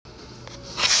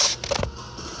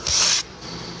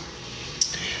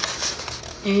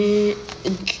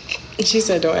She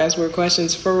said, don't ask more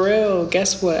questions. For real,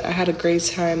 guess what? I had a great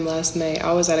time last night.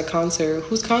 I was at a concert.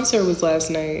 Whose concert was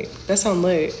last night? That sound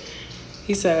lit.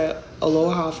 He said,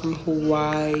 aloha from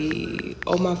Hawaii.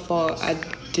 Oh, my fault. I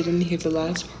didn't hear the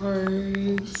last part.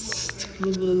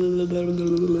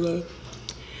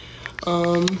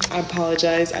 I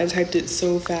apologize. I typed it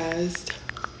so fast.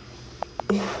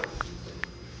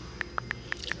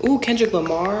 Ooh, Kendrick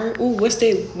Lamar. Ooh, what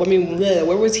state? I mean,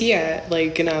 where was he at?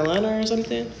 Like in Atlanta or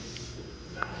something?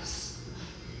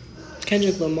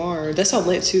 Kendrick Lamar. That sound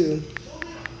lit too.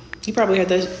 He probably had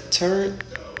that turn.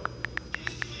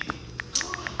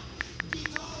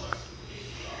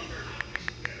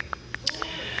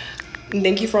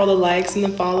 Thank you for all the likes and the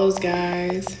follows,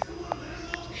 guys.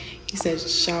 He said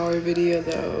shower video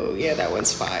though. Yeah, that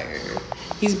one's fire.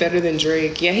 He's better than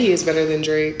Drake. Yeah, he is better than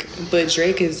Drake. But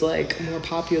Drake is like more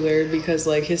popular because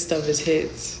like his stuff is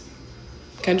hits.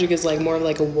 Kendrick is like more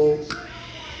like a woke.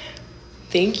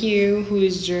 Thank you. Who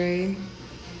is Dre?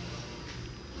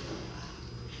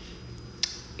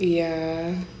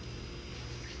 Yeah.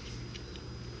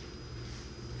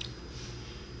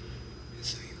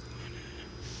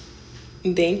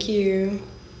 Thank you.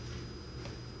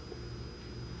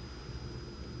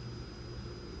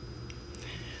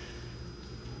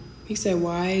 He said,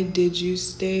 why did you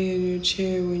stay in your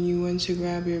chair when you went to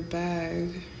grab your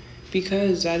bag?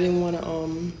 Because I didn't want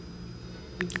to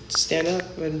stand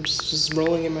up and just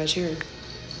rolling in my chair.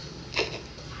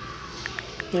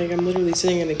 Like, I'm literally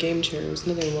sitting in a game chair. There's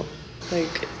nothing wrong.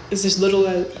 Like, it's just little...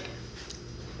 I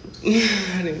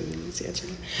didn't even see answer.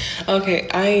 Okay,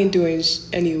 I ain't doing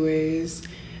anyways.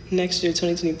 Next year,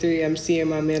 2023, I'm seeing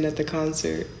my man at the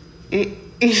concert.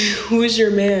 Who is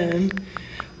your man?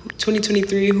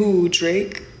 2023, who?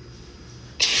 Drake?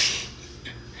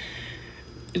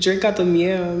 Drake got the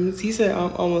yams. He said,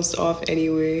 I'm almost off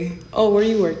anyway. Oh, where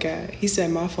you work at? He said,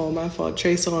 my fault.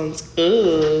 Trey Songz.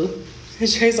 Ugh.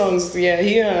 Trey Songz, yeah,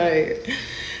 he alright.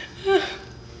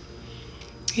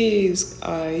 He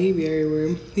be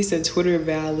everywhere. He said Twitter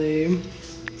valid.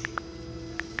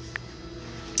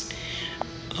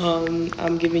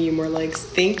 I'm giving you more likes.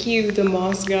 Thank you, the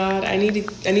Moss God. I need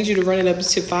you to run it up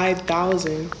to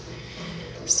 5,000.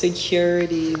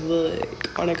 Security,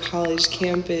 look, on a college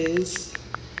campus.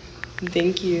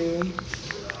 Thank you.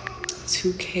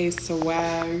 2K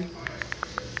swag.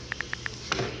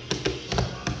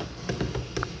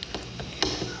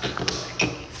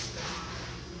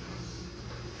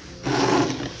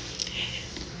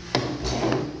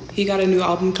 He got a new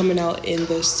album coming out in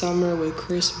the summer with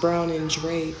Chris Brown and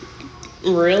Drake.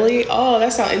 Really? Oh,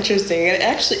 that sounds interesting. And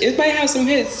actually, it might have some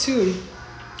hits too.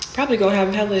 Probably gonna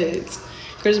have hella hits.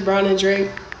 Chris Brown and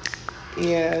Drake.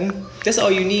 Yeah, that's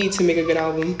all you need to make a good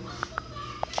album.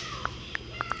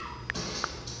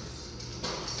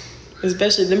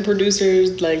 Especially them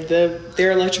producers, like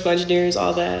their electrical engineers,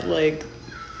 all that. Like,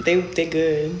 they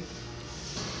good.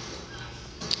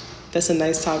 That's a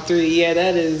nice top 3. Yeah,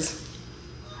 that is.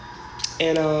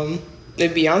 And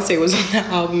if Beyonce was on that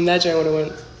album, that joint would have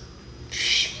went.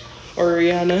 Or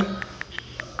Rihanna.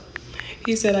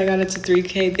 He said I got it to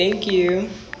 3K. Thank you.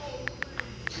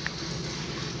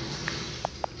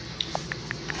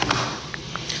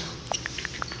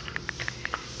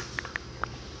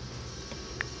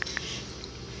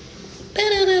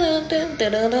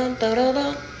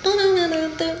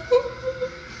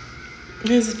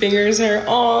 His fingers are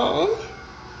all.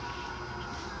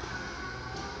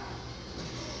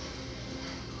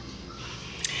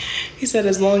 He said,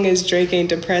 as long as Drake ain't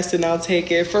depressed, then I'll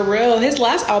take it. For real, his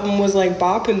last album was like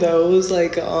bopping though. It was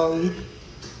like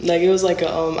it was like a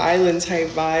island type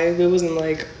vibe. It wasn't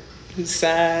like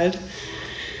sad.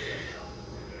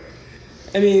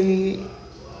 I mean,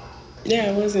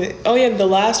 yeah, it wasn't. Oh yeah, the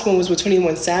last one was with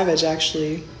 21 Savage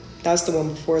actually. That's the one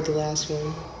before the last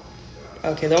one.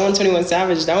 Okay, that one 21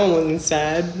 Savage, that one wasn't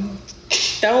sad.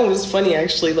 That one was funny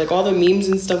actually. Like all the memes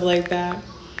and stuff like that.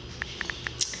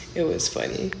 It was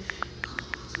funny.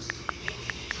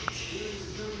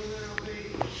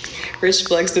 Rich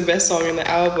Flex, the best song in the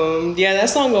album. Yeah, that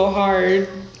song go hard,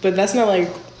 but that's not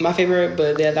like my favorite.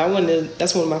 But yeah,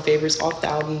 that's one of my favorites off the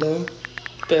album though.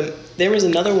 But there was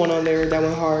another one on there that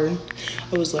went hard.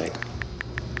 I was like,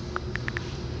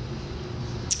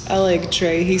 I like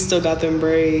Trey. He still got them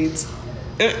braids.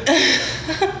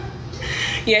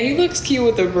 Yeah, he looks cute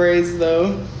with the braids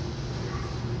though.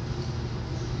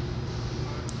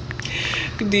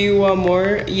 Do you want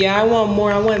more? Yeah, I want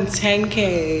more. I want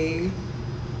 10K.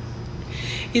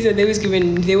 He said they was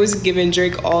giving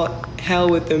Drake all hell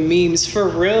with the memes. For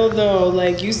real though,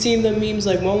 like you seen the memes,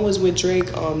 like one was with Drake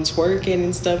twerking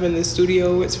and stuff in the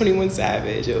studio with 21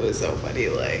 Savage. It was so funny.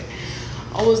 Like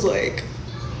I was like,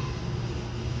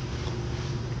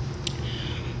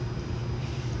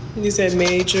 you said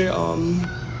major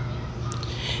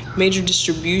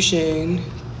distribution.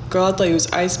 Girl, I thought he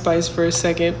was Ice Spice for a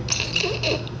second.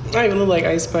 I don't even look like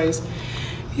Ice Spice.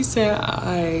 He said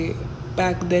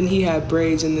back then he had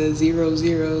braids in the zeros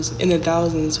in the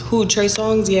thousands. Who, Trey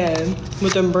Songz? Yeah,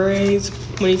 with them braids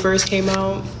when he first came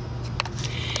out.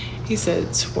 He said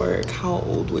twerk, how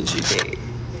old would you be?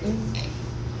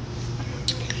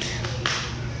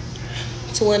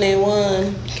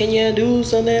 21. Can you do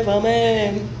something for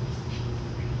me?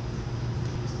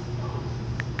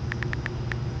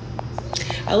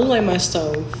 I look like my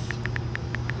stove.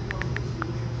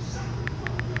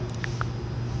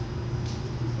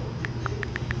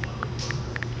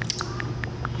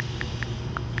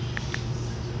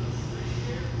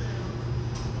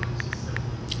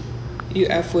 You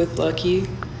F with Lucky.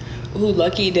 Who,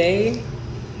 Lucky Day?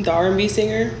 The R&B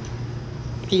singer?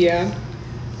 Yeah.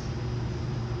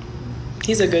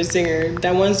 He's a good singer.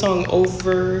 That one song,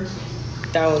 Over,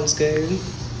 that one's good.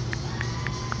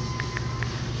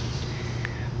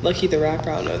 Lucky the rapper,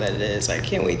 I don't know what that is. I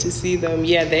can't wait to see them.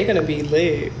 Yeah, they're gonna be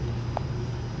lit.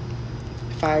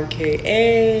 5K.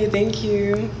 Hey, thank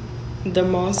you. The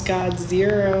Moss God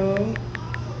 0.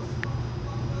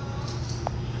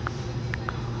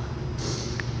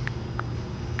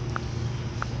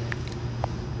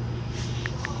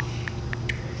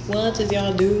 What is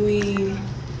y'all doing?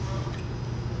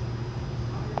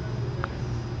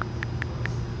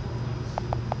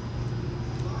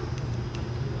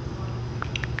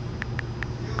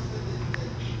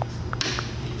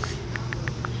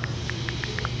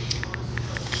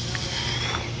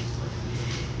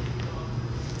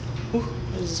 Ooh,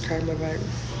 I just cracked my back.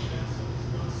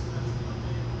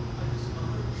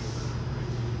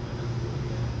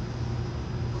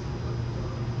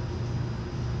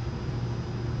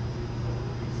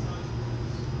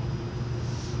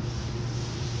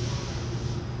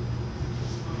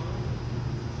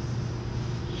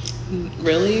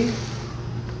 Really?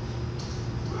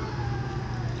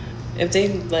 If they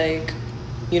like,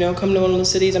 you know, come to one of the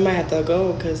cities, I might have to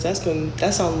go because that's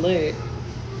on lit.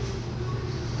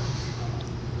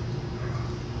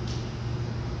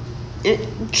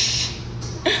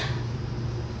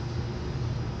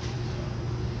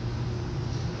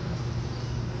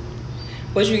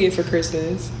 What'd you get for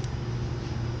Christmas?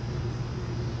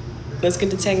 Let's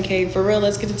get to 10K. For real,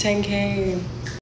 let's get to 10K.